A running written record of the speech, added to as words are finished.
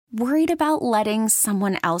Worried about letting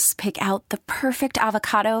someone else pick out the perfect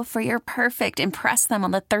avocado for your perfect impress them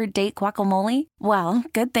on the third date guacamole? Well,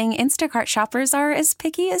 good thing Instacart shoppers are as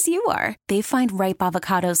picky as you are. They find ripe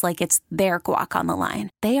avocados like it's their guac on the line.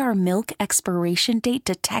 They are milk expiration date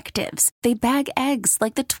detectives. They bag eggs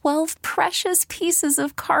like the 12 precious pieces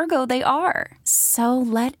of cargo they are. So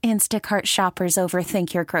let Instacart shoppers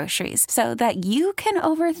overthink your groceries so that you can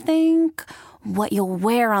overthink what you'll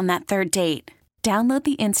wear on that third date. Download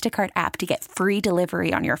the Instacart app to get free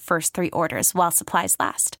delivery on your first 3 orders while supplies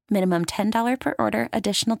last. Minimum $10 per order.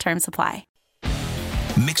 Additional terms apply.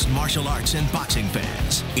 Mixed martial arts and boxing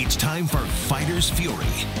fans, it's time for Fighter's Fury,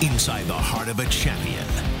 inside the heart of a champion.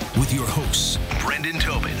 With your hosts, Brendan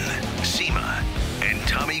Tobin, Seema, and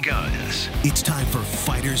Tommy Guns. It's time for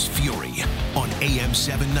Fighter's Fury on AM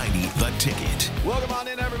 790 The Ticket. Welcome on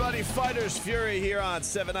in, everybody. Fighter's Fury here on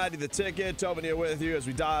 790 The Ticket. Tobin here with you as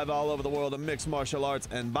we dive all over the world of mixed martial arts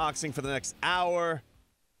and boxing for the next hour.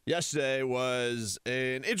 Yesterday was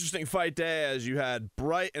an interesting fight day as you had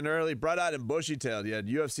bright and early, bright-eyed and bushy-tailed. You had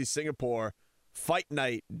UFC Singapore Fight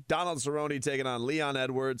Night. Donald Cerrone taking on Leon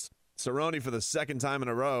Edwards. Cerrone for the second time in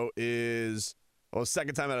a row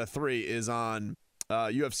second time out of 3 is on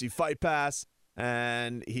UFC Fight Pass,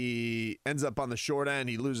 and he ends up on the short end.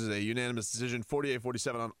 He loses a unanimous decision,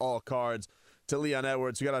 48-47 on all cards to Leon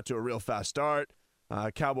Edwards, who got out to a real fast start.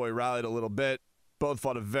 Cowboy rallied a little bit. Both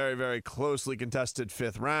fought a very, very closely contested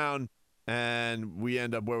 5th round, and we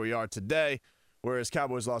end up where we are today, whereas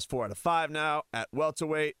Cowboys lost 4 out of 5 now at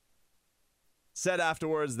welterweight. Said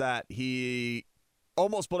afterwards that he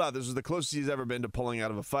almost pulled out. This was the closest he's ever been to pulling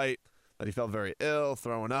out of a fight, that he felt very ill,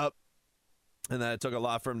 throwing up, and that it took a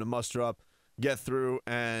lot for him to muster up, get through,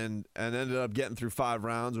 and ended up getting through 5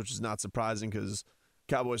 rounds, which is not surprising because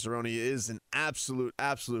Cowboy Cerrone is an absolute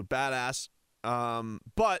badass.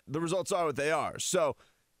 But the results are what they are. So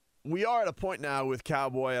we are at a point now with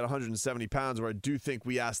Cowboy at 170 pounds where I do think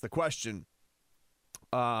we ask the question,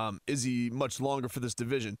 is he much longer for this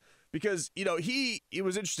division? Because, it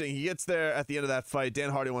was interesting. He gets there at the end of that fight.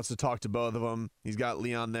 Dan Hardy wants to talk to both of them. He's got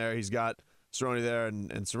Leon there. He's got Cerrone there. And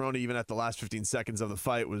Cerrone, even at the last 15 seconds of the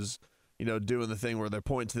fight, was, doing the thing where they're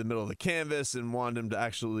pointing to the middle of the canvas and wanted him to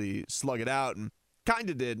actually slug it out. And kind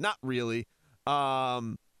of did. Not really.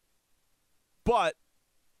 But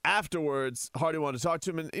afterwards, Hardy wanted to talk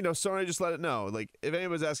to him, and, Cerrone just let it know. Like, if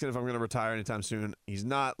anybody's asking if I'm going to retire anytime soon, he's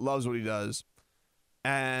not, loves what he does,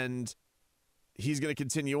 and he's going to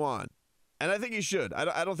continue on. And I think he should.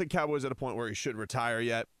 I don't think Cowboy's at a point where he should retire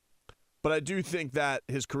yet, but I do think that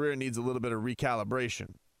his career needs a little bit of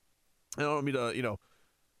recalibration. I don't want me to,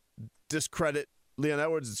 discredit Leon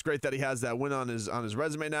Edwards. It's great that he has that win on his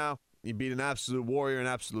resume now. He beat an absolute warrior, an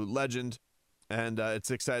absolute legend. And it's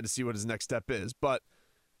exciting to see what his next step is. But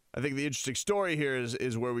I think the interesting story here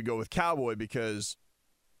is where we go with Cowboy because,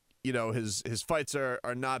 his fights are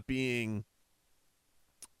not being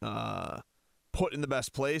put in the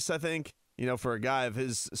best place, I think. For a guy of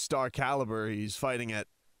his star caliber, he's fighting at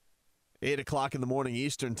 8 o'clock in the morning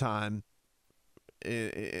Eastern time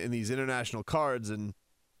in these international cards, and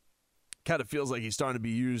kind of feels like he's starting to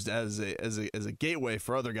be used as a gateway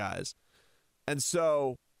for other guys. And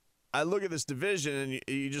so I look at this division, and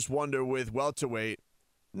you just wonder with welterweight,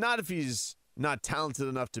 not if he's not talented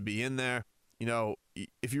enough to be in there.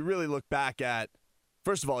 If you really look back at,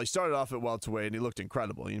 first of all, he started off at welterweight, and he looked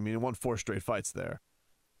incredible. He won 4 straight fights there.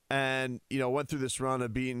 And, went through this run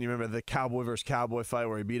of beating, you remember the Cowboy versus Cowboy fight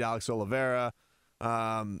where he beat Alex Oliveira,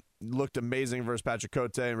 looked amazing versus Patrick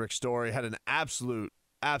Cote and Rick Story, had an absolute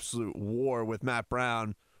war with Matt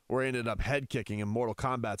Brown where he ended up head kicking in Mortal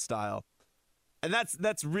Kombat style. And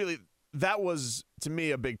that was to me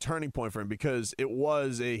a big turning point for him because it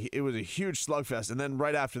was a huge slugfest. And then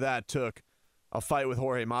right after that took a fight with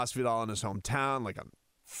Jorge Masvidal in his hometown, like on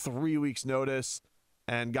 3 weeks' notice,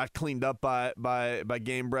 and got cleaned up by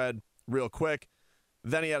Gamebred real quick.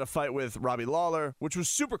 Then he had a fight with Robbie Lawler, which was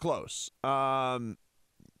super close.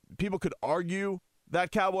 People could argue that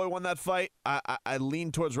Cowboy won that fight. I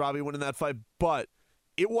lean towards Robbie winning that fight, but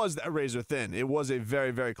it was that razor thin. It was a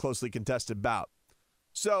very, very closely contested bout.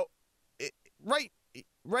 So, right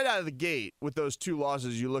out of the gate with those 2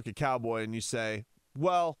 losses, you look at Cowboy and you say,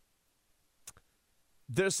 well,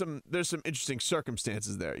 there's some interesting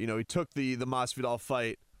circumstances there. He took the Masvidal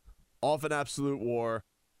fight off an absolute war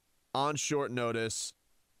on short notice,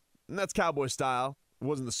 and that's Cowboy style. It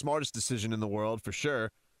wasn't the smartest decision in the world, for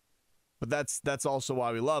sure, but that's also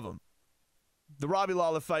why we love him. The Robbie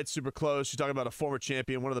Lawler fight's super close. You're talking about a former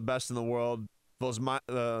champion, one of the best in the world,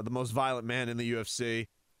 the most violent man in the UFC,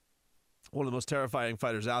 one of the most terrifying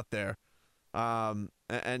fighters out there, and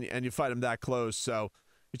you fight him that close. So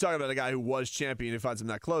You're talking about a guy who was champion who finds him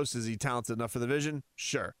that close. Is he talented enough for the division?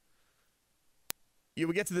 Sure. You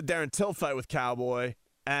would get to the Darren Till fight with Cowboy,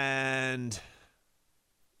 and,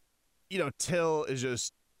 Till is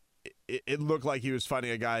just, it looked like he was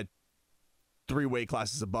fighting a guy 3 weight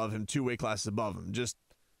classes above him, 2 weight classes above him. Just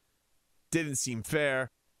didn't seem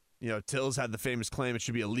fair. Till's had the famous claim it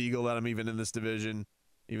should be illegal that I'm even in this division,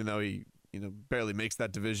 even though he, barely makes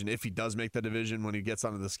that division, if he does make that division when he gets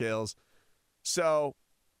onto the scales. So,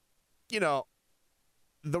 the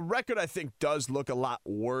record, I think, does look a lot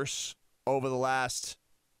worse over the last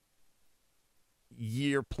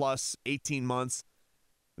year plus 18 months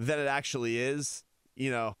than it actually is.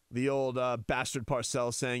 The old bastard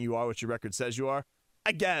Parcells saying you are what your record says you are.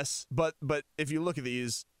 I guess, but if you look at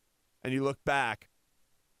these and you look back,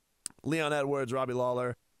 Leon Edwards, Robbie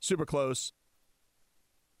Lawler, super close.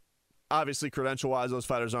 Obviously, credential-wise, those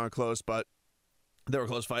fighters aren't close, but they were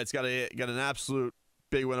close fights. Got an absolute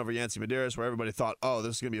big win over Yancy Medeiros, where everybody thought, oh,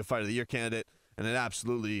 this is going to be a Fight of the Year candidate, and it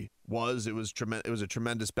absolutely was. It was a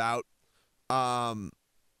tremendous bout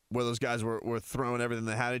where those guys were throwing everything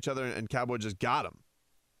they had at each other, and Cowboy just got him.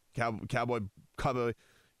 Cowboy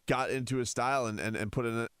got into his style and put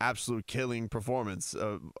in an absolute killing performance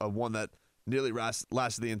of one that nearly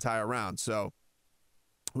lasted the entire round. So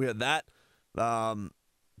we had that.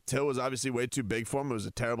 Till was obviously way too big for him. It was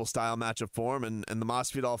a terrible style matchup for him. And the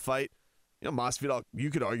Masvidal fight, Masvidal, you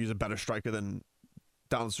could argue, is a better striker than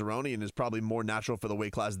Donald Cerrone and is probably more natural for the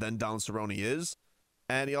weight class than Donald Cerrone is.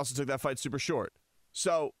 And he also took that fight super short.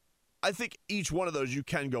 So I think each one of those you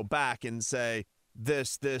can go back and say,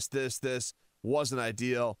 this wasn't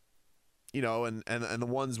ideal. And the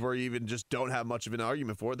ones where you even just don't have much of an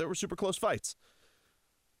argument for it, they were super close fights.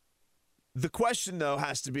 The question, though,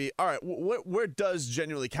 has to be, all right, where does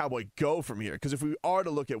genuinely Cowboy go from here? Because if we are to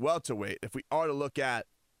look at welterweight, if we are to look at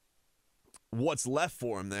what's left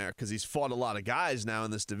for him there, because he's fought a lot of guys now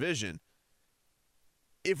in this division,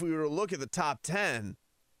 if we were to look at the top 10,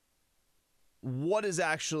 what is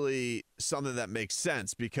actually something that makes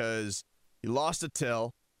sense? Because he lost to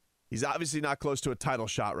Till. He's obviously not close to a title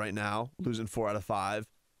shot right now, losing 4 out of 5.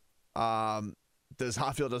 Does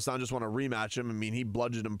Rafael dos Anjos want to rematch him? I mean, he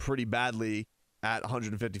bludgeoned him pretty badly at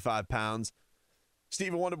 155 pounds.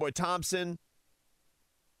 Stephen Wonderboy Thompson,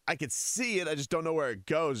 I could see it. I just don't know where it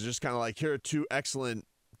goes. It's just kind of like, here are 2 excellent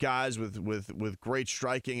guys with great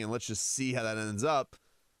striking, and let's just see how that ends up.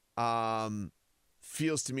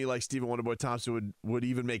 Feels to me like Stephen Wonderboy Thompson would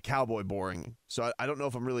even make Cowboy boring. So I don't know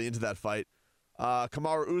if I'm really into that fight.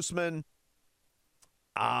 Kamaru Usman,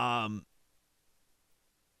 I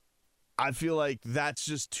feel like that's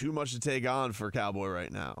just too much to take on for Cowboy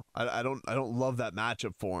right now. I don't love that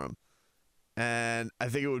matchup for him. And I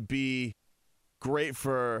think it would be great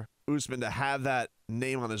for Usman to have that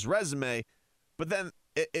name on his resume, but then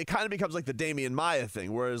it kind of becomes like the Damian Maia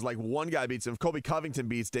thing, whereas like one guy beats him. If Colby Covington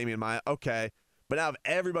beats Damian Maia, okay. But now if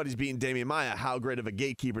everybody's beating Damian Maia, how great of a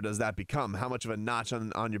gatekeeper does that become? How much of a notch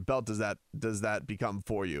on your belt does that become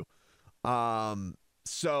for you?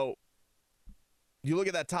 So you look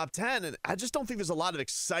at that top 10, and I just don't think there's a lot of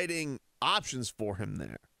exciting options for him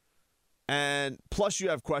there. And plus you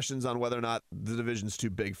have questions on whether or not the division's too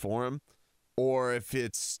big for him, or if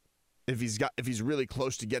he's really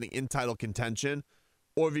close to getting in title contention,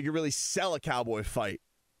 or if he could really sell a Cowboy fight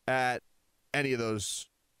at any of those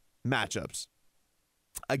matchups.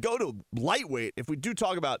 I go to lightweight. If we do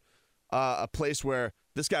talk about a place where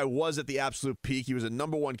this guy was at the absolute peak, he was a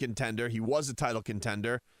number 1 contender, he was a title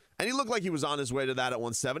contender, and he looked like he was on his way to that at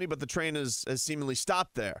 170, but the train has seemingly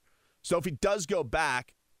stopped there. So if he does go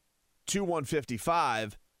back to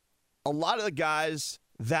 155, a lot of the guys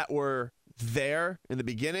that were there in the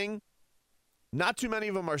beginning, not too many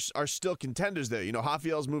of them are still contenders there.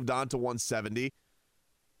 Rafael's moved on to 170.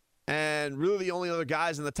 And really the only other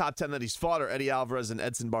guys in the top 10 that he's fought are Eddie Alvarez and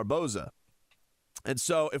Edson Barboza. And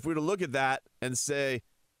so if we were to look at that and say,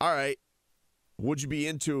 all right, would you be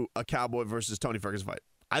into a Cowboy versus Tony Ferguson fight?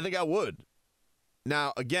 I think I would.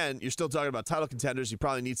 Now, again, you're still talking about title contenders. He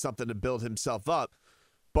probably needs something to build himself up.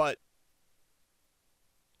 But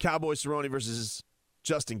Cowboy Cerrone versus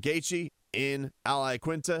Justin Gaethje in, Al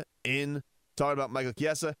Iaquinta in, talking about Michael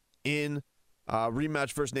Chiesa in,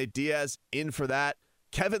 rematch versus Nate Diaz in for that.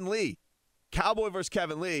 Kevin Lee, Cowboy versus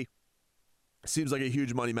Kevin Lee seems like a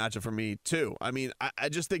huge money matchup for me too. I mean, I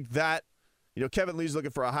just think that, Kevin Lee's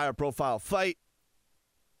looking for a higher profile fight.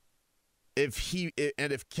 If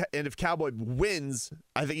Cowboy wins,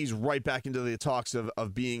 I think he's right back into the talks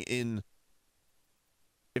of being in,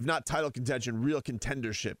 if not title contention, real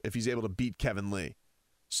contendership if he's able to beat Kevin Lee.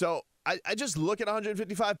 So I just look at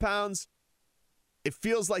 155 pounds. it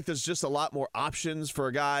feels like there's just a lot more options for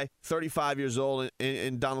a guy 35 years old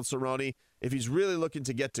in Donald Cerrone if he's really looking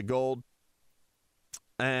to get to gold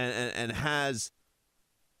and has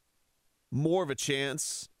more of a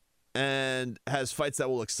chance and has fights that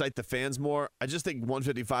will excite the fans more. I just think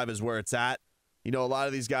 155 is where it's at. You know, a lot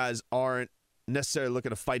of these guys aren't necessarily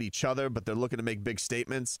looking to fight each other, but they're looking to make big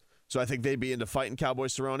statements. So I think they'd be into fighting Cowboy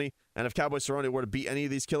Cerrone. And if Cowboy Cerrone were to beat any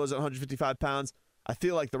of these killers at 155 pounds, I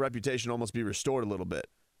feel like the reputation almost be restored a little bit.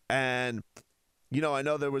 And, you know, I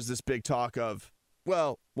know there was this big talk of,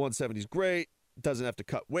 well, 170 is great, doesn't have to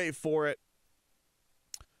cut weight for it.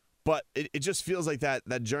 But it just feels like that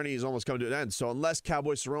journey is almost coming to an end. So unless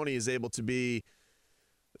Cowboy Cerrone is able to be,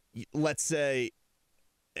 let's say,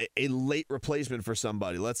 a late replacement for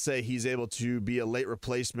somebody. Let's say he's able to be a late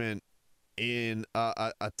replacement in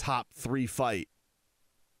a top 3 fight.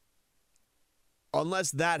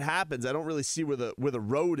 Unless that happens, I don't really see where the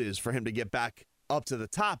road is for him to get back up to the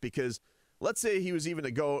top, because let's say he was even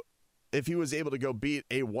to go, if he was able to go beat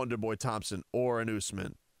a Wonderboy Thompson or an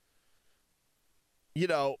Usman, you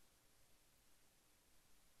know,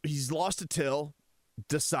 he's lost to Till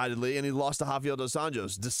decidedly, and he lost to Rafael dos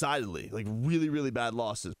Anjos decidedly, like really, really bad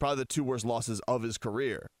losses, probably the 2 worst losses of his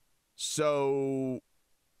career. So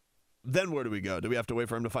then where do we go? Do we have to wait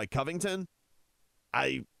for him to fight Covington?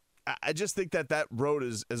 I just think that road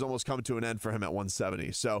is almost come to an end for him at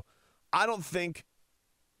 170. So I don't think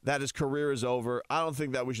that his career is over. I don't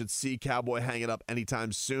think that we should see Cowboy hang it up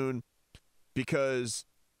anytime soon, because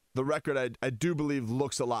the record, I do believe,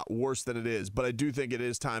 looks a lot worse than it is. But I do think it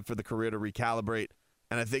is time for the career to recalibrate,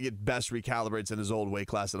 and I think it best recalibrates in his old weight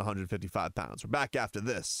class at 155 pounds. We're back after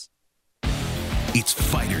this. It's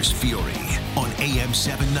Fighters Fury on AM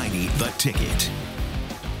 790, The Ticket.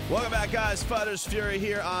 Welcome back, guys. Fighters Fury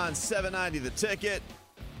here on 790 The Ticket.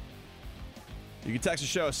 You can text the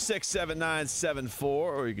show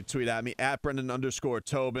 67974, or you can tweet at me at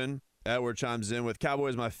Brendan_Tobin. Edward chimes in with Cowboy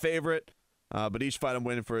is my favorite, but each fight I'm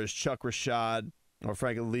waiting for is Chuck Rashad or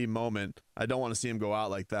Franklin Lee moment. I don't want to see him go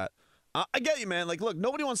out like that. I get you, man. Like, look,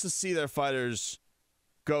 nobody wants to see their fighters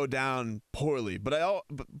go down poorly, but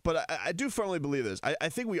I do firmly believe this. I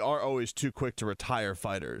think we are always too quick to retire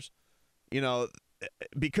fighters, you know,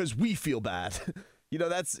 because we feel bad. You know,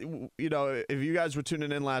 that's, you know, if you guys were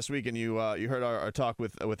tuning in last week and you heard our talk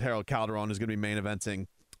with Harold Calderon, who's going to be main eventing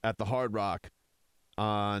at the Hard Rock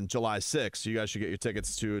on July 6th. So you guys should get your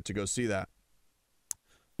tickets to go see that.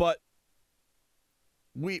 But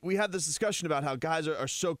we had this discussion about how guys are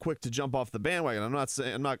so quick to jump off the bandwagon.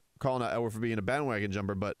 I'm not calling out Edward for being a bandwagon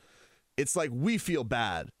jumper, but it's like we feel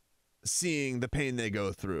bad seeing the pain they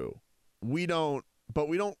go through. We're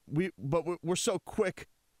so quick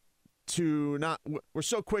to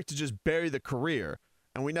just bury the career,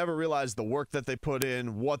 and we never realize the work that they put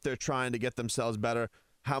in, what they're trying to get themselves better,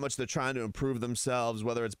 how much they're trying to improve themselves,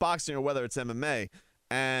 whether it's boxing or whether it's MMA,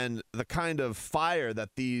 and the kind of fire that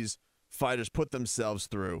these fighters put themselves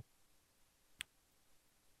through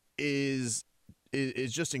is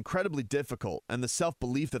just incredibly difficult, and the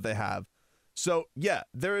self-belief that they have. So, yeah,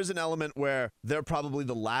 there is an element where they're probably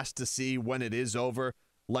the last to see when it is over,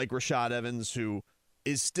 like Rashad Evans, who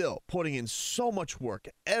is still putting in so much work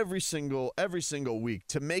every single week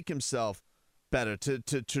to make himself better,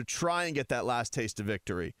 to try and get that last taste of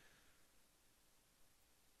victory.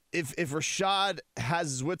 If Rashad has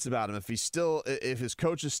his wits about him, if his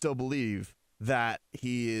coaches still believe that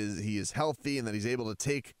he is healthy and that he's able to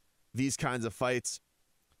take these kinds of fights,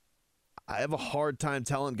 I have a hard time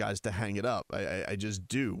telling guys to hang it up. I just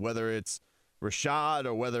do. Whether it's Rashad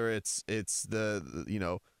or whether it's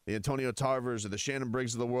the Antonio Tarvers or the Shannon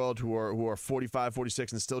Briggs of the world who are 45,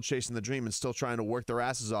 46 and still chasing the dream and still trying to work their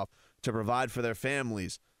asses off to provide for their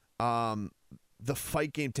families. The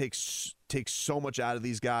fight game takes so much out of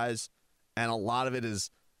these guys, and a lot of it is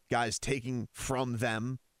guys taking from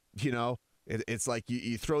them. You know, it's like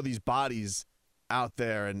you throw these bodies out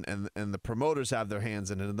there, and the promoters have their hands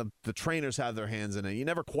in it, and the trainers have their hands in it. You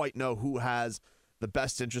never quite know who has the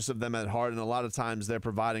best interest of them at heart, and a lot of times they're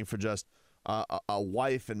providing for just a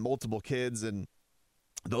wife and multiple kids, and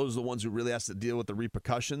those are the ones who really has to deal with the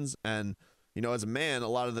repercussions. And you know, as a man, a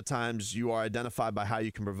lot of the times you are identified by how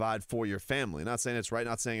you can provide for your family. Not saying it's right,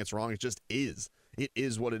 not saying it's wrong. It just is. It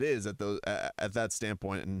is what it is at that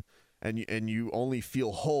standpoint, and you only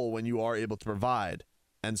feel whole when you are able to provide.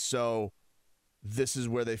 And so this is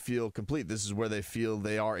where they feel complete. This is where they feel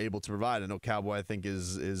they are able to provide. I know Cowboy, I think,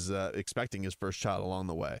 is expecting his first child along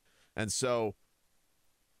the way, and so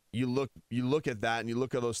you look at that and you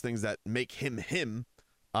look at those things that make him him.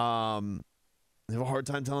 I have a hard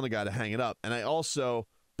time telling a guy to hang it up. And I also,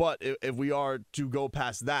 but if we are to go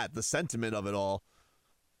past that, the sentiment of it all,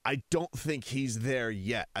 I don't think he's there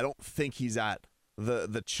yet. I don't think he's at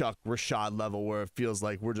the Chuck Rashad level where it feels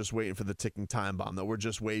like we're just waiting for the ticking time bomb, that we're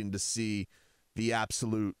just waiting to see the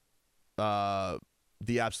absolute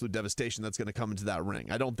devastation that's going to come into that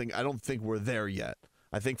ring. I don't think we're there yet.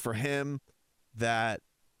 I think for him that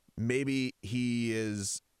maybe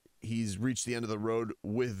he's reached the end of the road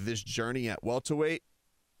with this journey at welterweight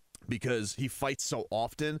because he fights so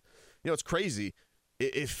often. You know, it's crazy.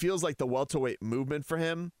 It feels like the welterweight movement for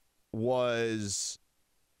him was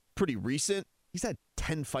pretty recent. He's had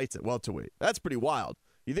 10 fights at welterweight. That's pretty wild.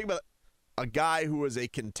 You think about a guy who was a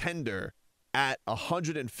contender at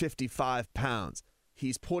 155 pounds.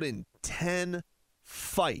 He's put in 10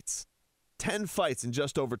 fights in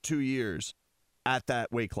just over 2 years at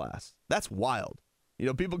that weight class. That's wild. You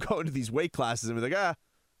know, people go into these weight classes and be like,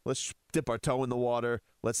 let's dip our toe in the water.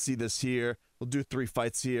 Let's see this here. We'll do 3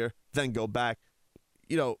 fights here, then go back.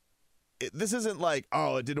 You know, this isn't like,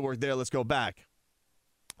 it didn't work there, let's go back.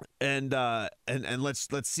 And let's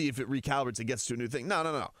see if it recalibrates and gets to a new thing.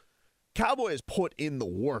 No. Cowboy has put in the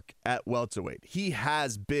work at welterweight. He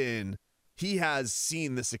has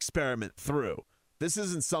seen this experiment through. This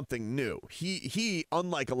isn't something new. He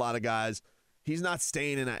unlike a lot of guys, he's not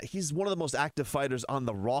staying in it. He's one of the most active fighters on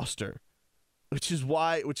the roster, which is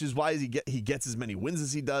why he gets as many wins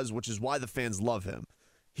as he does, which is why the fans love him.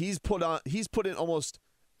 He's put in almost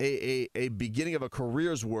a beginning of a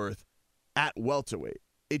career's worth at welterweight.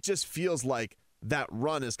 It just feels like that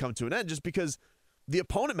run has come to an end just because the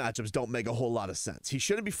opponent matchups don't make a whole lot of sense. He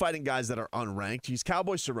shouldn't be fighting guys that are unranked. He's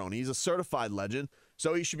Cowboy Cerrone. He's a certified legend,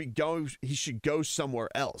 so he should go somewhere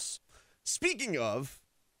else. Speaking of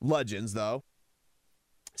legends, though,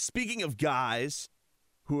 speaking of guys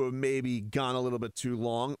who have maybe gone a little bit too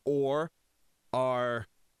long or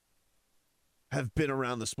have been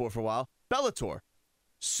around the sport for a while, Bellator.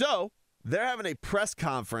 So they're having a press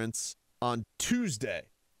conference on Tuesday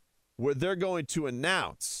where they're going to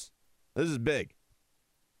announce, this is big,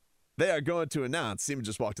 they are going to announce, Seaman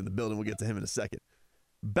just walked in the building, we'll get to him in a second.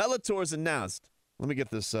 Bellator's announced, let me get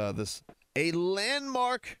this, a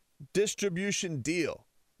landmark distribution deal.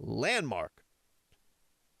 Landmark.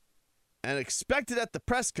 And expected at the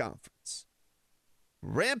press conference,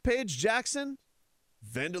 Rampage Jackson,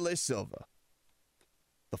 Wanderlei Silva,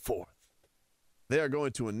 the 4th. They are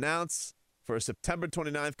going to announce for a September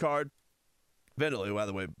 29th card. Wanderlei, by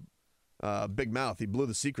the way, big mouth. He blew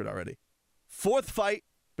the secret already. 4th fight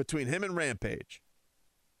between him and Rampage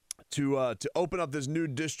to open up this new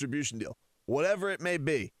distribution deal, whatever it may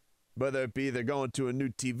be. Whether it be they're going to a new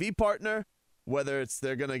TV partner, whether it's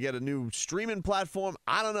they're going to get a new streaming platform,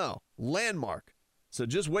 I don't know. Landmark. So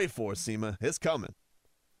just wait for it, Seema. It's coming.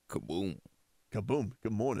 Kaboom. Kaboom.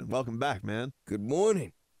 Good morning. Welcome back, man. Good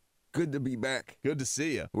morning. Good to be back. Good to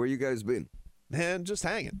see you. Where you guys been? Man, just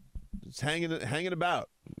hanging. Just hanging about.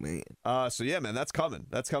 Man. So yeah, man, that's coming.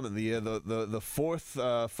 That's coming. The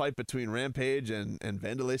 4th fight between Rampage and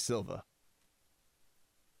Wanderlei Silva.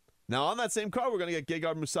 Now on that same card, we're gonna get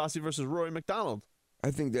Gegard Mousasi versus Rory McDonald.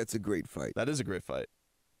 I think that's a great fight. That is a great fight.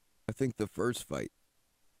 I think the first fight,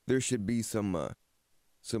 there should be some.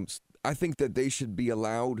 I think that they should be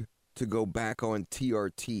allowed to go back on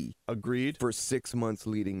TRT. Agreed. For 6 months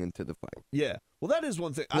leading into the fight. Yeah. Well, that is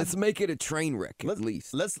one thing. Let's make it a train wreck at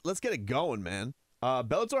least. Let's get it going, man.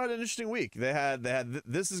 Bellator had an interesting week. They had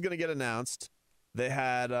this is going to get announced. They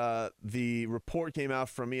had the report came out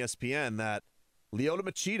from ESPN that Lyoto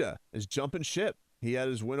Machida is jumping ship. He had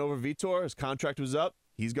his win over Vitor. His contract was up.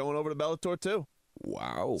 He's going over to Bellator too.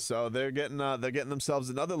 Wow. So they're getting themselves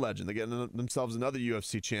another legend. They're getting themselves another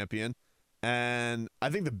UFC champion. And I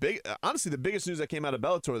think the biggest news that came out of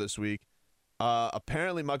Bellator this week,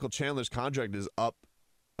 apparently Michael Chandler's contract is up.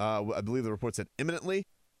 I believe the report said imminently,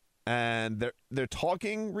 and they're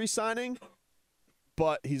talking re-signing,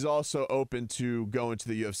 but he's also open to going to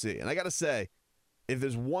the UFC. And I got to say, if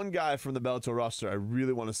there's one guy from the Bellator roster I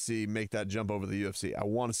really want to see make that jump over the UFC, I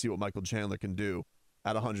want to see what Michael Chandler can do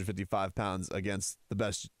at 155 pounds against the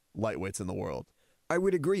best lightweights in the world. I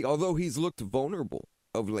would agree, although he's looked vulnerable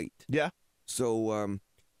of late. Yeah. So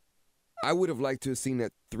I would have liked to have seen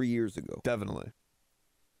that 3 years ago. Definitely.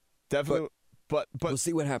 But we'll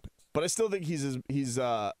see what happens. But I still think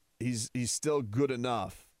he's still good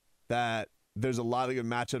enough that there's a lot of good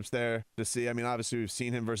matchups there to see. I mean, obviously we've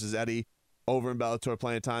seen him versus Eddie over in Bellator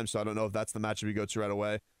plenty of times, so I don't know if that's the matchup he goes to right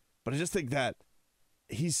away. But I just think that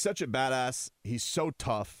he's such a badass. He's so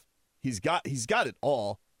tough. He's got it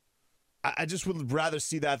all. I just would rather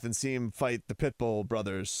see that than see him fight the Pitbull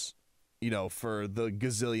brothers, for the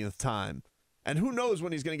gazillionth time. And who knows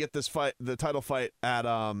when he's going to get this fight, the title fight at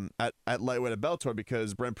lightweight at Bellator,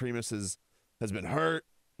 because Brent Primus has been hurt.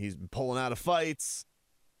 He's pulling out of fights.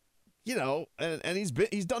 You know, and he's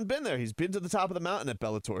been there. He's been to the top of the mountain at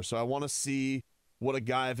Bellator. So I want to see what a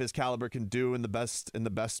guy of his caliber can do in the best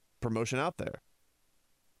promotion out there.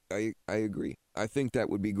 I agree. I think that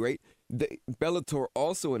would be great. Bellator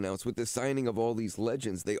also announced, with the signing of all these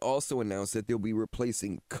legends, they also announced that they'll be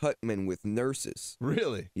replacing cutmen with nurses.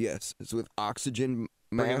 Really? Yes. It's with oxygen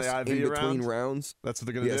Bringing masks the IV in between around? rounds. That's what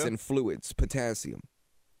they're going to Yes, do? and fluids, potassium.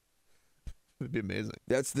 It'd be amazing.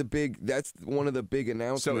 That's one of the big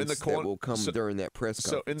announcements that will come during that press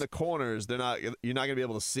conference. So in the corners, you're not going to be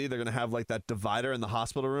able to see. They're going to have like that divider in the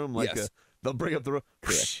hospital room. Like yes. They'll bring up the room.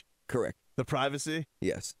 Correct. The privacy.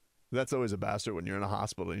 Yes. That's always a bastard when you're in a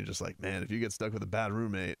hospital and you're just like, man, if you get stuck with a bad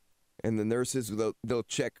roommate. And the nurses, they'll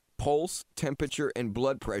check pulse, temperature, and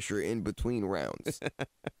blood pressure in between rounds.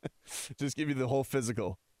 Just give you the whole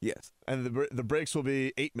physical. Yes. And the breaks will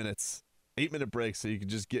be 8 minutes. 8-minute breaks, so you can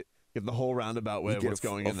just get the whole roundabout way of what's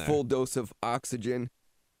going in there. A full dose of oxygen,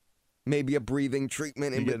 maybe a breathing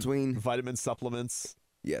treatment in between. Vitamin supplements.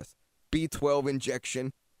 Yes. B12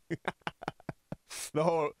 injection. We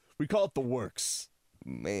call it the works.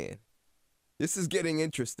 Man, this is getting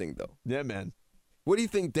interesting, though. Yeah, man. What do you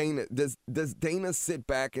think, Dana? Does Dana sit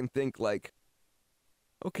back and think like,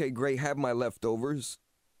 okay, great, have my leftovers?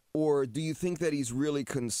 Or do you think that he's really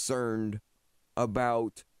concerned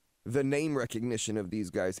about the name recognition of these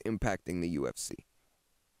guys impacting the UFC?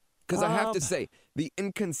 Because I have to say, the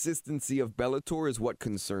inconsistency of Bellator is what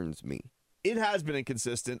concerns me. It has been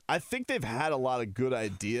inconsistent. I think they've had a lot of good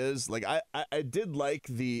ideas. Like I did like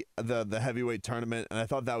the heavyweight tournament, and I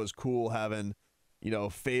thought that was cool having,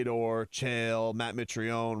 Fedor, Chael, Matt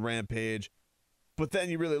Mitrione, Rampage. But then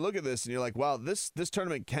you really look at this and you're like, wow, this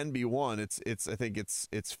tournament can be won. I think it's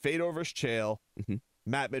Fedor versus Chael,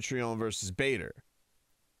 Matt Mitrione versus Bader.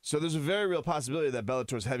 So there's a very real possibility that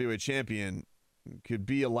Bellator's heavyweight champion could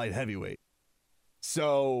be a light heavyweight.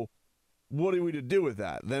 So what are we to do with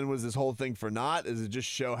that? Then was this whole thing for naught? Does it just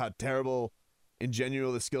show how terrible and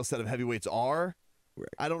genuine the skill set of heavyweights are? Right.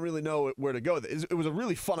 I don't really know where to go. It was a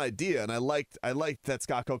really fun idea, and I liked that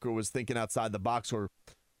Scott Coker was thinking outside the box, or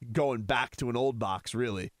going back to an old box,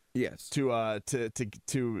 really. Yes. To I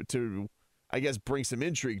guess bring some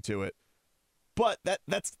intrigue to it. But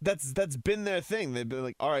that's been their thing. They've been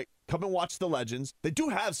like, all right, come and watch the legends. They do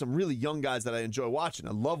have some really young guys that I enjoy watching.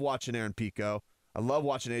 I love watching Aaron Pico. I love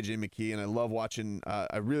watching AJ McKee, and I love watching.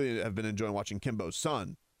 I really have been enjoying watching Kimbo's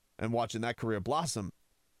son and watching that career blossom.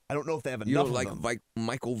 I don't know if they have enough. You don't of like them.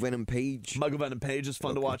 Michael Venom Page? Michael Venom Page is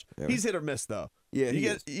fun to watch. Yeah. He's hit or miss though. Yeah,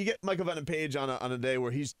 you get Michael Venom Page on a day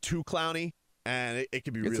where he's too clowny, and it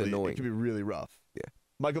could be really annoying. It could be really rough. Yeah,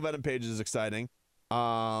 Michael Venom Page is exciting.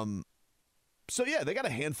 So yeah, they got a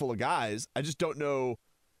handful of guys. I just don't know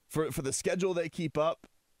for the schedule they keep up.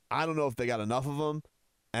 I don't know if they got enough of them.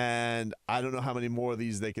 And I don't know how many more of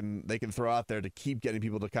these they can throw out there to keep getting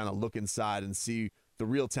people to kind of look inside and see the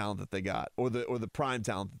real talent that they got, or the prime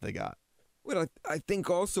talent that they got. Well, I think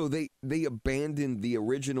also they abandoned the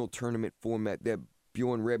original tournament format that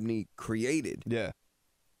Bjorn Rebney created. Yeah.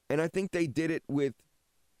 And I think they did it with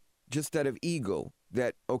just out of ego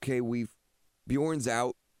that, okay, Bjorn's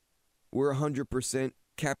out. We're 100%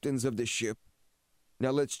 captains of the ship.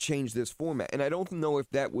 Now let's change this format. And I don't know if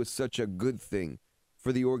that was such a good thing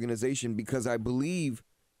for the organization, because I believe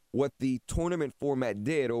what the tournament format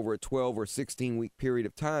did over a 12 or 16-week period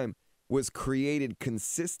of time was created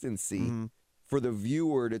consistency for the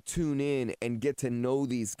viewer to tune in and get to know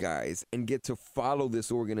these guys and get to follow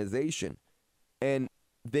this organization. And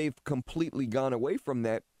they've completely gone away from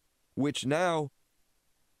that, which now,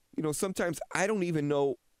 sometimes I don't even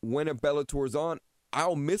know when a Bellator's on.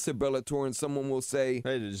 I'll miss a Bellator and someone will say,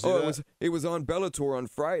 hey, did you see that? It was on Bellator on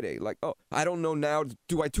Friday. Like, I don't know now.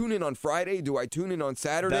 Do I tune in on Friday? Do I tune in on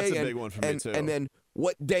Saturday? That's a big one for me, too. And then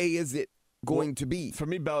what day is it going to be? For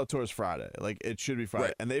me, Bellator is Friday. Like, it should be Friday.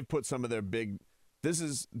 Right. And they've put some of their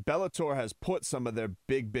Bellator has put some of their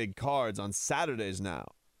big cards on Saturdays now.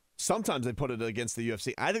 Sometimes they put it against the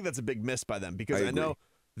UFC. I think that's a big miss by them, because I know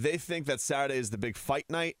they think that Saturday is the big fight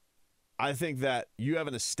night. I think that you have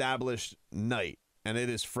an established night, and it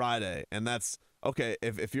is Friday, and that's okay.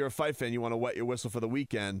 If you're a fight fan, you want to wet your whistle for the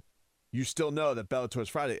weekend, you still know that Bellator is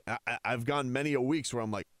Friday. I've gone many a weeks where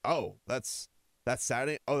I'm like, oh, that's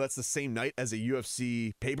Saturday. Oh, that's the same night as a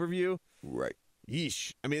UFC pay-per-view. Right.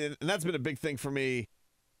 Yeesh. I mean, and that's been a big thing for me.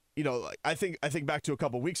 Like I think back to a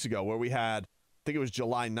couple weeks ago where we had, I think it was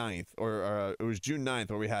July 9th or it was June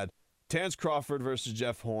 9th, where we had Terrence Crawford versus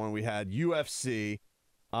Jeff Horn. We had UFC.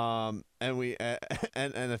 And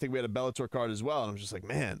I think we had a Bellator card as well, and I'm just like,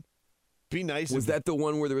 man, be nice. Was that the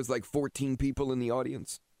one where there was like 14 people in the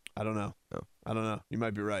audience? I don't know. No. I don't know. You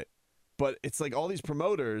might be right. But it's like all these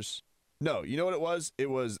promoters. No, you know what it was? It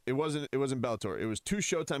wasn't Bellator. It was 2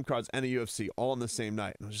 Showtime cards and a UFC all on the same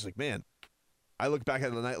night. And I was just like, man, I look back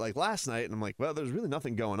at the night like last night, and I'm like, well, there's really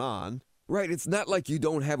nothing going on. Right. It's not like you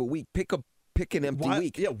don't have a week. Pick an empty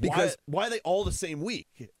week. Yeah, because why are they all the same week?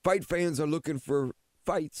 fight fans are looking for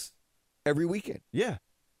fights every weekend. Yeah.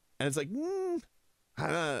 And it's like,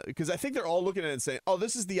 because I think they're all looking at it and saying, oh,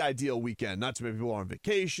 this is the ideal weekend. Not too many people are on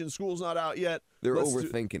vacation. School's not out yet. They're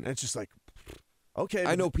overthinking it. And it's just like, okay.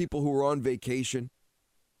 I know people who are on vacation,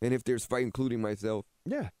 and if there's fight, including myself,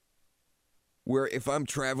 Yeah. where if I'm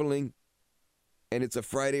traveling and it's a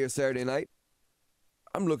Friday or Saturday night,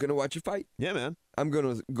 I'm looking to watch a fight. Yeah, man. I'm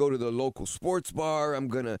going to go to the local sports bar. I'm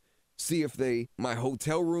going to see if my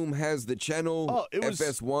hotel room has the channel. Oh, it was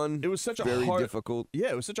FS1. It was such a very hard, difficult. Yeah,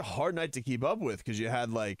 it was such a hard night to keep up with because you had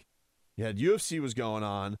UFC was going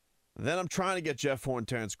on. Then I'm trying to get Jeff Horn,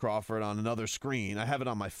 Terrence Crawford on another screen. I have it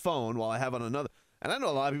on my phone while I have it on another. And I know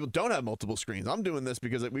a lot of people don't have multiple screens. I'm doing this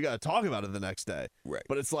because we got to talk about it the next day. Right.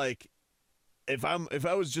 But it's like, if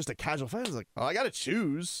I was just a casual fan, I was like, oh, I got to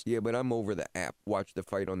choose. Yeah, but I'm over the app. Watch the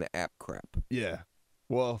fight on the app crap. Yeah.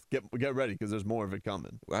 Well, get ready because there's more of it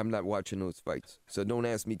coming. I'm not watching those fights. So don't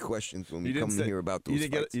ask me questions when we come say- here about those You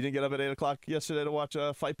didn't fights. you didn't get up at 8 o'clock yesterday to watch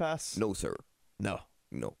Fight Pass? No, sir. No.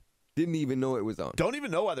 No. Didn't even know it was on. Don't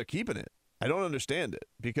even know why they're keeping it. I don't understand it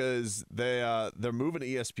because they're moving to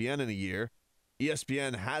ESPN in a year.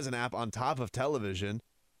 ESPN has an app on top of television,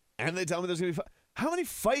 and they tell me there's going to be how many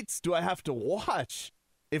fights do I have to watch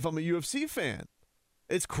if I'm a UFC fan?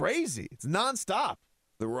 It's crazy. It's nonstop.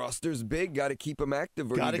 The roster's big. Got to keep them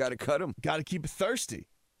active, or you got to cut them. Got to keep it thirsty.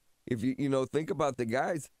 If you think about the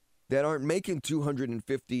guys that aren't making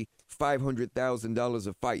 $250,000, $500,000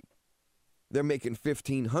 a fight, they're making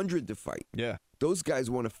 $1,500 to fight. Yeah. Those guys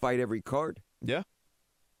want to fight every card. Yeah.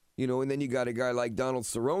 And then you got a guy like Donald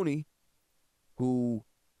Cerrone, who,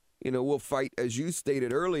 will fight, as you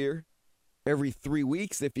stated earlier, every 3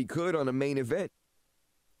 weeks if he could on a main event.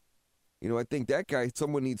 I think that guy,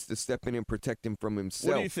 someone needs to step in and protect him from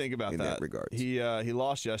himself. What do you think about in that regard? He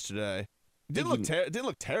lost yesterday. Didn't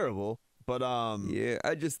look terrible, but yeah,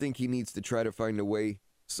 I just think he needs to try to find a way,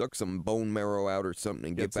 suck some bone marrow out or something,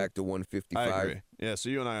 and get back to 155. I agree. Yeah, so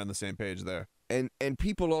you and I are on the same page there. And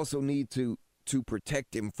people also need to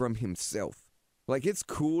protect him from himself. Like, it's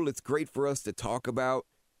cool, it's great for us to talk about,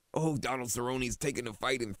 oh, Donald Cerrone's taking a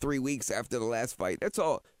fight in 3 weeks after the last fight. That's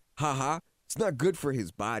all. Ha. It's not good for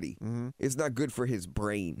his body. Mm-hmm. It's not good for his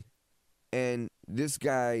brain. And this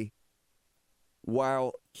guy,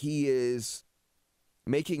 while he is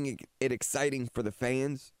making it exciting for the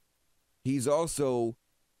fans, he's also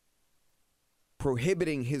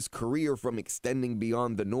prohibiting his career from extending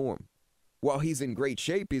beyond the norm. While he's in great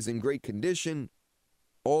shape, he's in great condition,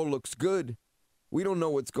 all looks good, we don't know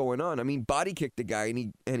what's going on. I mean, body kicked the guy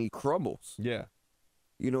and he crumbles. Yeah.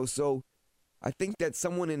 So I think that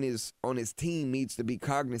someone on his team needs to be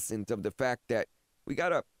cognizant of the fact that we got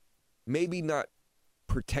to maybe not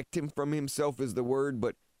protect him from himself is the word,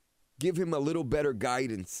 but give him a little better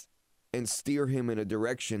guidance and steer him in a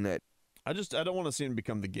direction that I don't want to see him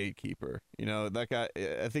become the gatekeeper. That guy,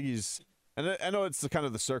 I think he's, and I know it's kind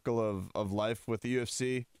of the circle of life with the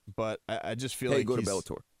UFC, but I just feel like go to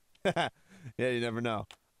Bellator. Yeah, you never know.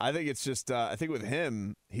 I think it's just, I think with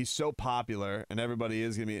him, he's so popular and everybody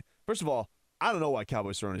is going to be, first of all, I don't know why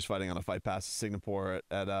Cowboy Cerrone's fighting on a Fight Pass in Singapore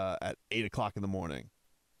at 8 o'clock in the morning.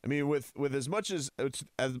 I mean, with as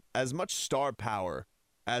much star power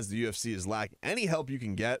as the UFC is lacking, any help you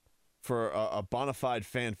can get for a bona fide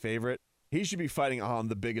fan favorite, he should be fighting on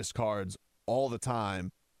the biggest cards all the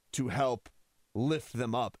time to help lift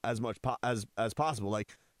them up as much as possible.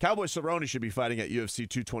 Like Cowboy Cerrone should be fighting at UFC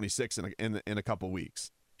 226 in a couple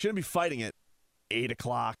weeks. Shouldn't be fighting at 8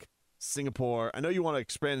 o'clock Singapore. I know you want to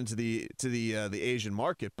expand into the Asian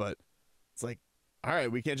market, but it's like, all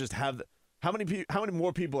right, we can't just have how many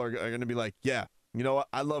more people are going to be like, yeah, you know what?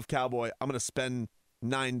 I love Cowboy. I'm going to spend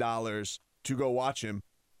 $9 to go watch him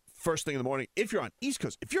first thing in the morning. If you're on East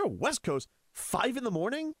Coast, if you're on West Coast, 5 in the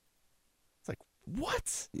morning, it's like,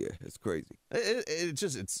 what? Yeah, it's crazy.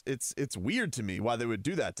 It's weird to me why they would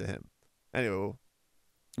do that to him. Anyway.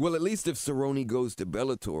 Well, at least if Cerrone goes to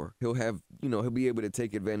Bellator, he'll be able to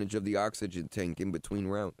take advantage of the oxygen tank in between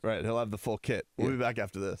rounds. Right, he'll have the full kit. We'll be back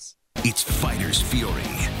after this. It's Fighters Fury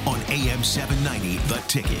on AM 790, The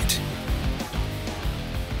Ticket.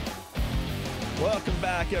 Welcome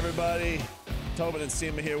back, everybody. Tobin and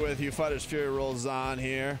Seema here with you. Fighters Fury rolls on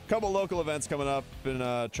here. A couple local events coming up. Been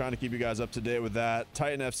trying to keep you guys up to date with that.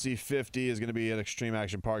 Titan FC 50 is going to be at Extreme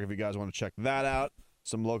Action Park if you guys want to check that out.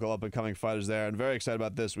 some local up-and-coming fighters there. And very excited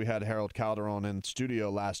about this. We had Harold Calderon in studio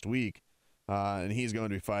last week, and he's going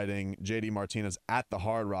to be fighting J.D. Martinez at the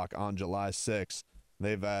Hard Rock on July 6th.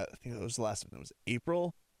 They've, I think it was the last one. It was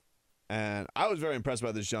April. And I was very impressed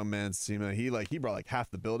by this young man, Sima. He brought like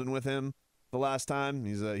half the building with him the last time.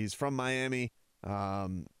 He's from Miami.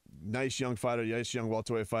 Nice young fighter, nice young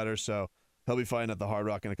welterweight fighter. So he'll be fighting at the Hard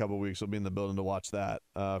Rock in a couple of weeks. We'll be in the building to watch that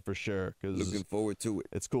for sure. Looking forward to it.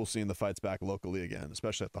 It's cool seeing the fights back locally again,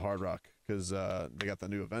 especially at the Hard Rock, because they got the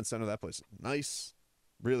new event center. That place is nice.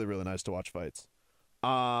 Really, really nice to watch fights.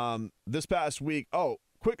 This past week,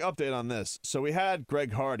 quick update on this. So we had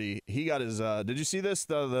Greg Hardy. He got his, did you see this?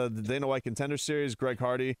 The Dana White Contender Series, Greg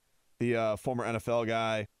Hardy, the former NFL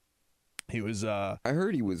guy. He was I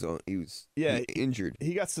heard he was injured.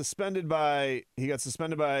 He got suspended by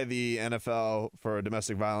the NFL for a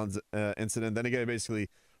domestic violence incident. Then he got basically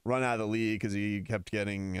run out of the league because he kept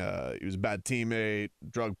getting he was a bad teammate,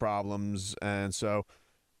 drug problems, and so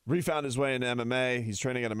refound his way into MMA. He's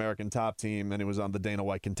training at American Top Team, and he was on the Dana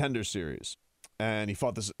White Contender Series. And he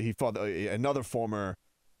fought another former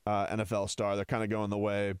NFL star. They're kind of going the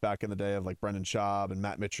way back in the day of like Brendan Schaub and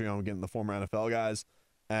Matt Mitrione, getting the former NFL guys.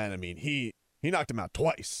 And I mean, he knocked him out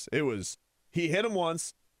twice. He hit him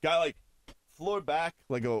once, guy like floored back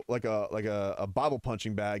like a bobble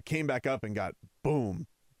punching bag, came back up and got boom,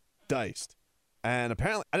 diced. And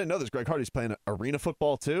apparently, I didn't know this. Greg Hardy's playing arena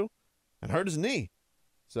football too, and hurt his knee.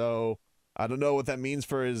 So I don't know what that means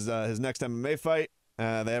for his next MMA fight. They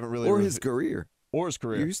haven't really his career. Or his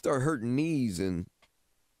career. You start hurting knees and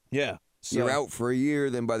yeah, you're out for a year.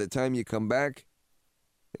 Then by the time you come back,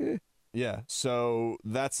 yeah. So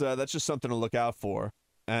that's just something to look out for.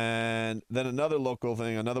 And then another local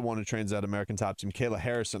thing, another one who trains at American Top Team, Kayla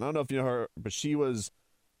Harrison. I don't know if you know her, but she was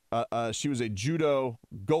a judo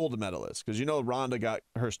gold medalist, because Rhonda got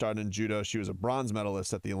her start in judo. She was a bronze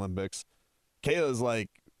medalist at the Olympics. Kayla's like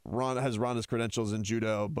has Rhonda's credentials in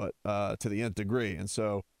judo, but to the nth degree. And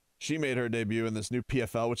so she made her debut in this new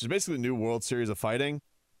PFL, which is basically the new World Series of Fighting.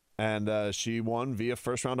 And she won via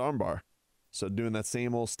first-round armbar. So doing that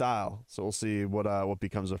same old style. So we'll see what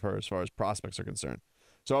becomes of her as far as prospects are concerned.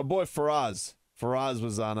 So our boy Faraz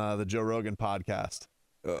was on the Joe Rogan podcast.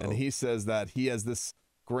 Uh-oh. And he says that he has this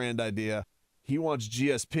grand idea. He wants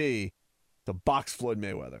GSP to box Floyd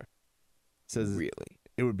Mayweather. Says really?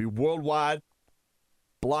 It would be worldwide,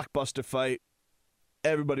 blockbuster fight.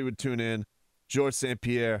 Everybody would tune in. George St.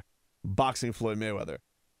 Pierre boxing Floyd Mayweather.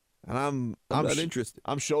 And I'm not interested.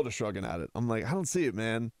 I'm shoulder shrugging at it. I'm like, I don't see it,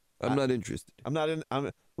 man. I'm not interested.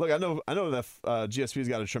 Look, I know that GSP's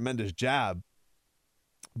got a tremendous jab,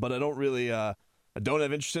 but I don't really I don't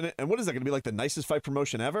have interest in it. And what is that going to be, like the nicest fight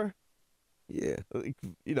promotion ever? Yeah.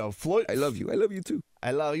 Floyd. I love you. I love you too.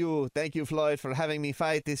 I love you. Thank you, Floyd, for having me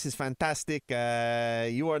fight. This is fantastic.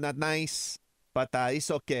 You are not nice, but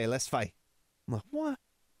it's okay. Let's fight. I'm like, what?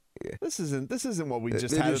 Yeah. This isn't what we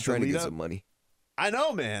just They're had just at trying the to lead get up. some money. I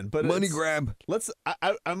know, man, but Money grab.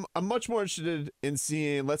 I'm much more interested in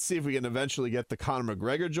seeing. Let's see if we can eventually get the Conor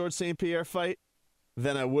McGregor George St. Pierre fight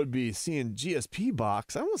than I would be seeing GSP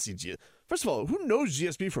box. I want to see GSP. First of all, who knows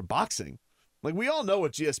GSP for boxing? Like, we all know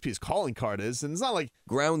what GSP's calling card is, and it's not like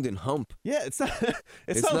ground and hump. Yeah, it's not.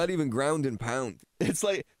 It's not even ground and pound. It's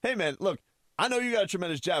like, hey man, look, I know you got a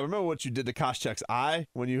tremendous jab. Remember what you did to Koscheck's eye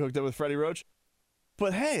when you hooked up with Freddie Roach?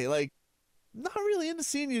 But hey, like, not really into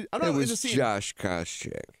seeing you. I'm not It was into seeing Josh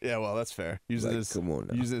Koscheck. Yeah, well, that's fair. Using come on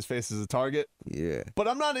now. using his face as a target. Yeah. But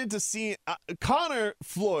I'm not into seeing Conor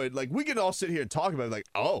Floyd. Like, we can all sit here and talk about it, like,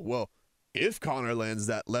 oh well, if Conor lands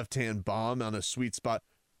that left hand bomb on a sweet spot,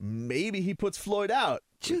 maybe he puts Floyd out.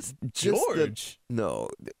 Just George. No,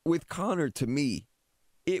 with Conor, to me,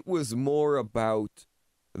 it was more about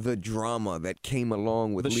the drama that came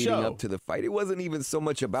along with The leading show. up to the fight. It wasn't even so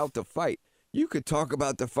much about the fight. You could talk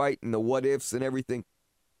about the fight and the what ifs and everything,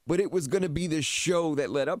 but it was going to be the show that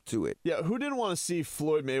led up to it. Yeah, who didn't want to see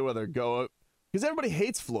Floyd Mayweather go up? Because everybody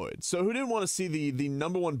hates Floyd. So who didn't want to see the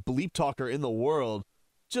number one bleep talker in the world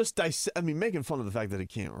just making fun of the fact that he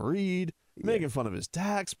can't read, making fun of his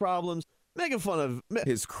tax problems, making fun of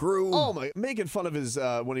his crew. Oh my! Making fun of his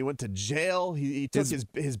when he went to jail. He took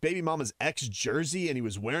his baby mama's ex jersey and he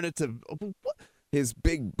was wearing it to what? His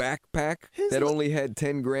big backpack that only had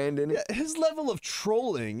 10 grand in it. Yeah, his level of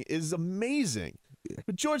trolling is amazing. Yeah.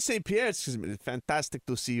 But George St. Pierre, it's fantastic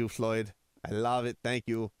to see you, Floyd. I love it. Thank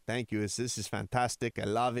you. This is fantastic. I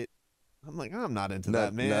love it. I'm like, I'm not into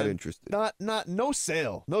that, man. Not interested. No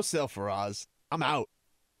sale for Oz. I'm out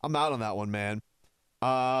on that one, man.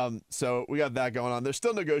 So we got that going on. There's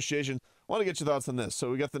still negotiations. I want to get your thoughts on this.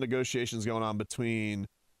 So we got the negotiations going on between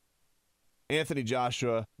Anthony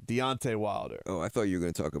Joshua, Deontay Wilder. Oh, I thought you were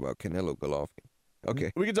going to talk about Canelo Golovkin.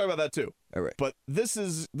 Okay. We can talk about that too. All right. But this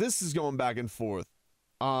is going back and forth.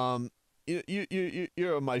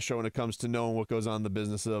 You're a maestro when it comes to knowing what goes on in the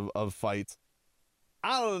business of fights.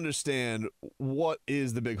 I don't understand what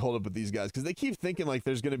is the big holdup with these guys, because they keep thinking like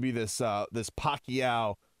there's going to be this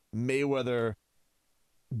Pacquiao Mayweather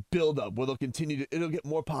buildup where it'll get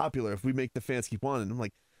more popular if we make the fans keep on. And I'm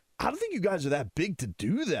like, I don't think you guys are that big to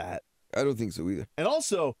do that. I don't think so either. And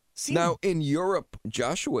also, now in Europe,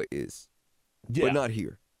 Joshua is, but not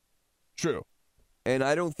here. True. And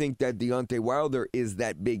I don't think that Deontay Wilder is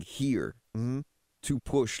that big here to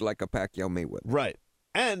push like a Pacquiao Mayweather. Right.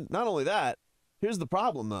 And not only that, here's the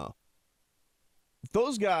problem, though.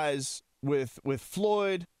 Those guys with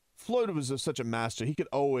Floyd was such a master. He could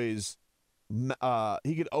always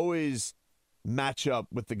match up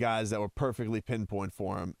with the guys that were perfectly pinpoint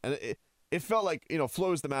for him. And it felt like,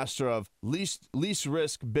 Floyd was the master of least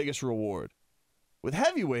risk, biggest reward. With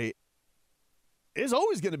heavyweight, there's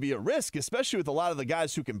always going to be a risk, especially with a lot of the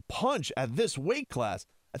guys who can punch at this weight class.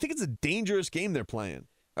 I think it's a dangerous game they're playing.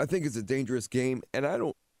 I think it's a dangerous game,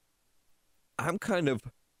 and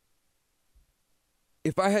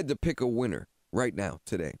if I had to pick a winner right now,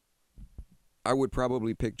 today, I would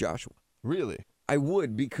probably pick Joshua. Really? I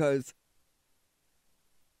would, because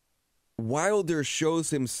Wilder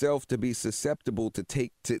shows himself to be susceptible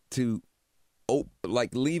to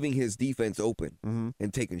leaving his defense open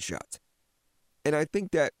and taking shots. And I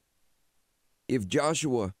think that if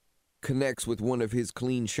Joshua connects with one of his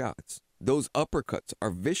clean shots, those uppercuts are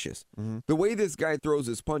vicious. The way this guy throws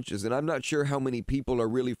his punches, and I'm not sure how many people are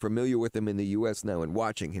really familiar with him in the U.S. now and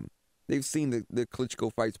watching him. They've seen the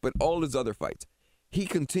Klitschko fights, but all his other fights. He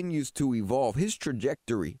continues to evolve. His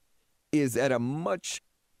trajectory is at a much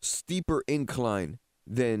steeper incline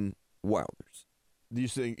than Wilder's. You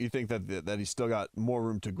think that he's still got more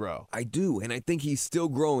room to grow? I do, and I think he's still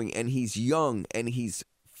growing, and he's young, and he's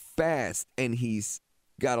fast, and he's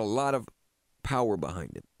got a lot of power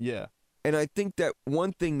behind him. Yeah. And I think that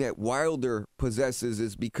one thing that Wilder possesses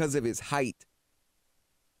is because of his height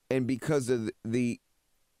and because of the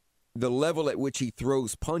level at which he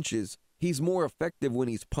throws punches, he's more effective when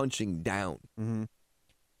he's punching down.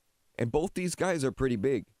 And both these guys are pretty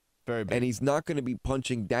big. Very big. And he's not going to be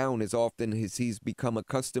punching down as often as he's become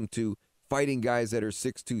accustomed to fighting guys that are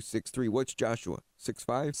 6'2", 6'3". What's Joshua?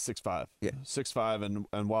 6'5"? 6'5". Yeah. 6'5",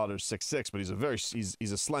 and Wilder's 6'6", but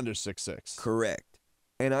he's a slender 6'6". Correct.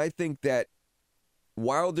 And I think that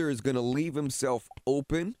Wilder is going to leave himself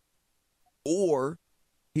open, or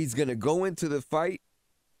he's going to go into the fight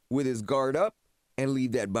with his guard up and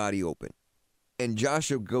leave that body open. And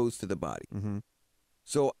Joshua goes to the body.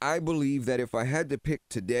 So I believe that if I had to pick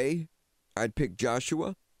today, I'd pick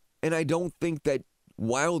Joshua. And I don't think that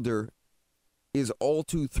Wilder is all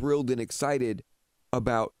too thrilled and excited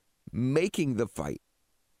about making the fight.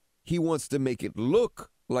 He wants to make it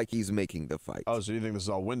look like he's making the fight. Oh, so you think this is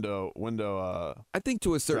all window? I think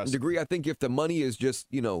to a certain degree. I think if the money is just,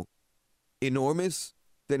 enormous,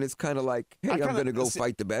 then it's kind of like, hey, I'm going to go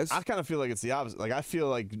fight the best. I kind of feel like it's the opposite. Like, I feel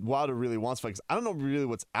like Wilder really wants fights. I don't know really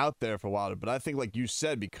what's out there for Wilder, but I think, like you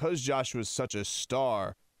said, because Joshua is such a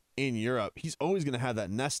star in Europe, he's always going to have that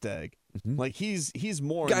nest egg. Like, he's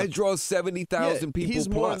more... Guy draws 70,000 people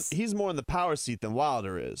plus. He's more in the power seat than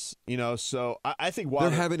Wilder is, so I think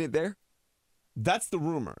Wilder... They're having it there? That's the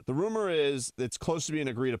rumor. The rumor is it's close to being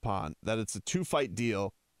agreed upon, that it's a 2-fight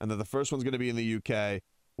deal, and that the first one's going to be in the UK,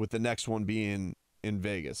 with the next one being in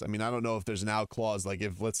Vegas. I mean, I don't know if there's an out clause, like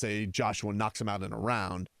if, let's say, Joshua knocks him out in a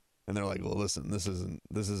round, and they're like, well, listen, this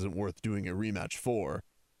isn't worth doing a rematch for,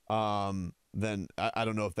 then I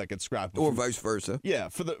don't know if that gets scrapped. Or vice versa. Yeah,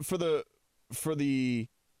 for the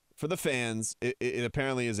fans, it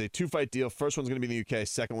apparently is a 2-fight deal. First one's going to be in the UK,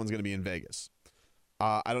 second one's going to be in Vegas.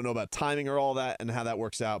 I don't know about timing or all that and how that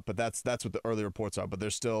works out, but that's what the early reports are. But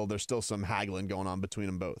there's still some haggling going on between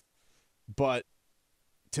them both. But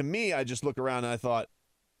to me, I just look around and I thought,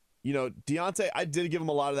 Deontay, I did give him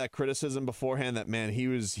a lot of that criticism beforehand that, man, he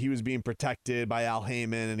was being protected by Al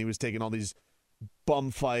Heyman, and he was taking all these bum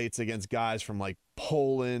fights against guys from like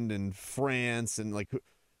Poland and France, and like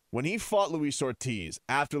when he fought Luis Ortiz,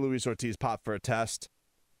 after Luis Ortiz popped for a test,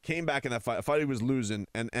 came back in that fight, a fight he was losing,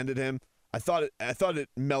 and ended him. I thought it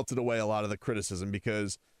melted away a lot of the criticism,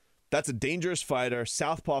 because that's a dangerous fighter,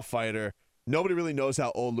 southpaw fighter. Nobody really knows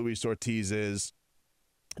how old Luis Ortiz is.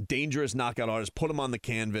 Dangerous knockout artist, put him on the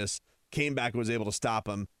canvas, came back and was able to stop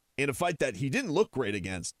him in a fight that he didn't look great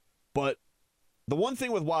against. But the one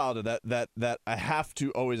thing with Wilder that I have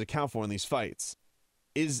to always account for in these fights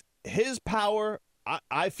is his power.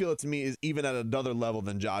 I feel it to me is even at another level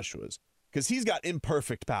than Joshua's. because he's got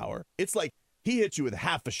imperfect power. It's like he hits you with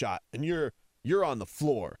half a shot, and you're on the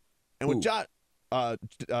floor. And with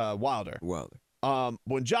Wilder.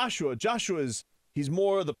 When Joshua's he's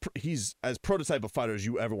more he's as prototype of fighter as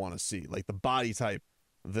you ever want to see, like the body type,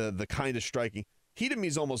 the kind of striking. He to me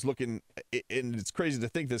is almost looking, and it's crazy to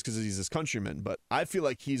think this because he's his countryman, but I feel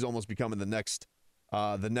like he's almost becoming the next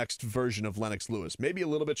version of Lennox Lewis. Maybe a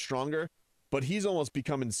little bit stronger, but he's almost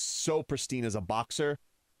becoming so pristine as a boxer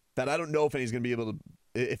that I don't know if anybody's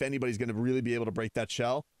going to really be able to break that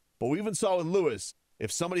shell. But we even saw with Lewis,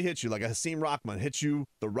 if somebody hits you, like a Hasim Rahman hits you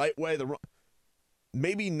the right way,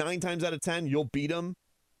 maybe 9 times out of 10 you'll beat him,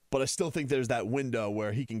 but I still think there's that window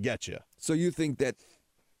where he can get you. So you think that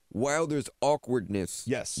Wilder's awkwardness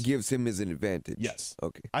gives him his advantage? Yes.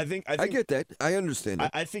 Okay. I get that. I understand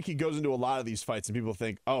it. I think he goes into a lot of these fights and people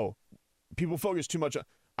think, people focus too much on.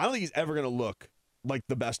 I don't think he's ever going to look like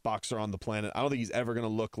the best boxer on the planet. I don't think he's ever going to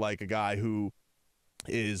look like a guy who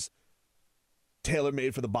is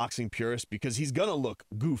tailor-made for the boxing purist, because he's going to look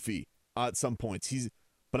goofy at some points.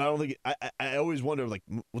 But I don't think I always wonder, like,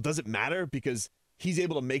 well, does it matter? Because he's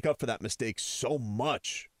able to make up for that mistake so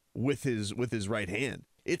much with his right hand.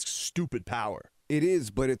 It's stupid power. It is,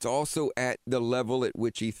 but it's also at the level at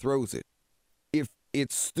which he throws it. If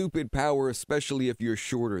it's stupid power, especially if you're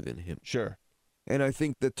shorter than him. Sure. And I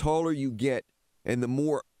think the taller you get and the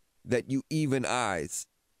more that you even eyes,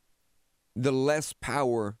 the less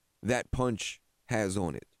power that punch has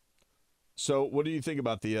on it. So what do you think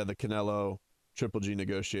about the Canelo Triple G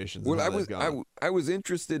negotiations? Well, I was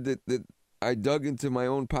interested that I dug into my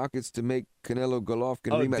own pockets to make Canelo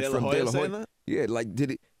Golovkin rematch from De La Hoya. Yeah, like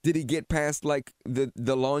did he get past like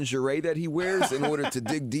the lingerie that he wears in order to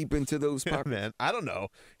dig deep into those pockets? Yeah, man, I don't know.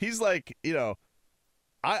 He's like,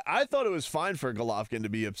 I thought it was fine for Golovkin to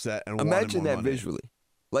be upset and imagine that money. Visually.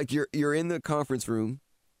 Like you're in the conference room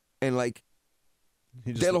and like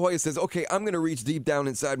De La Hoya says, "Okay, I'm going to reach deep down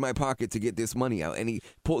inside my pocket to get this money out." And he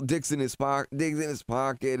digs in his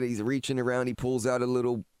pocket, he's reaching around, he pulls out a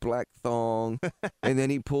little black thong, and then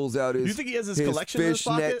he pulls out his You think he has his collection in his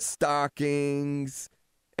pocket? Fishnet stockings.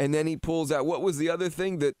 And then he pulls out, what was the other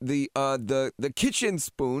thing? The kitchen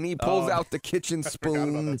spoon. He pulls out the kitchen spoon. I forgot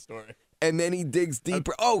about that story. And then he digs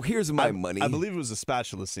deeper. Here's my money. I believe it was a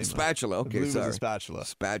spatula, Seema. Spatula, okay, I believe sorry. It was a spatula.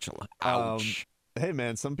 Spatula. Ouch. Hey,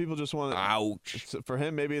 man, some people just want to... Ouch. For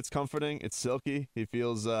him, maybe it's comforting. It's silky. He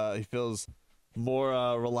feels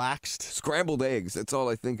more relaxed. Scrambled eggs. That's all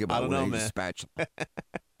I think about when I use a spatula.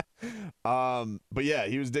 But yeah,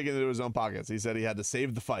 he was digging into his own pockets. He said he had to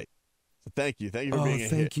save the fight. So thank you for being a hero.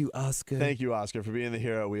 Thank you, Oscar. Thank you, Oscar, for being the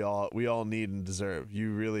hero we all need and deserve.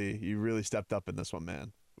 You really stepped up in this one,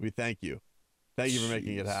 man. We thank you. Thank you for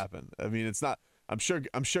making it happen. I mean, it's not. I'm sure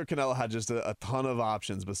Canelo had just a ton of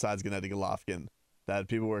options besides Gennady Golovkin that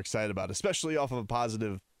people were excited about, especially off of a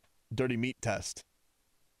positive dirty meat test.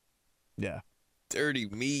 Yeah. Dirty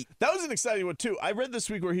meat. That was an exciting one too. I read this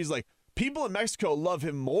week where he's like, people in Mexico love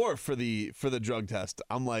him more for the drug test.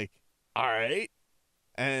 I'm like, all right.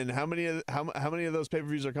 And how many of those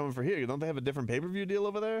pay-per-views are coming for here? Don't they have a different pay-per-view deal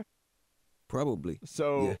over there? Probably.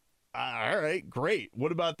 So, all right, great.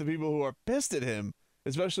 What about the people who are pissed at him,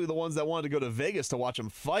 especially the ones that wanted to go to Vegas to watch him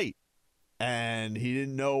fight, and he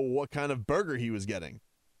didn't know what kind of burger he was getting?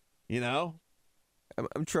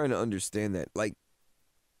 I'm trying to understand that. Like,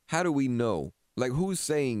 how do we know? Like, who's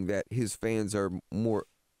saying that his fans are more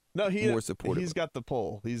supportive? He's got the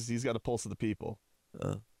pull. He's got a pulse of the people.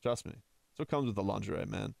 Trust me. That's what comes with the lingerie,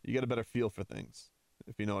 man. You get a better feel for things,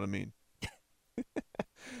 if you know what I mean.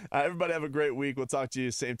 Everybody have a great week. We'll talk to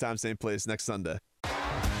you same time, same place next Sunday.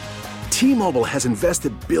 T-Mobile has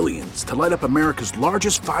invested billions to light up America's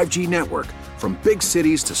largest 5G network, from big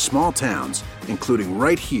cities to small towns, including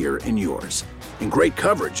right here in yours. And great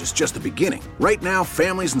coverage is just the beginning. Right now,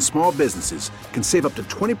 families and small businesses can save up to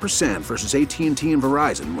 20% versus AT&T and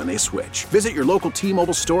Verizon when they switch. Visit your local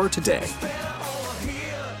T-Mobile store today.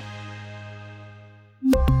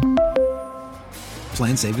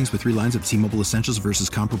 Plan savings with 3 lines of T-Mobile Essentials versus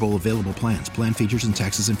comparable available plans. Plan features and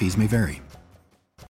taxes and fees may vary.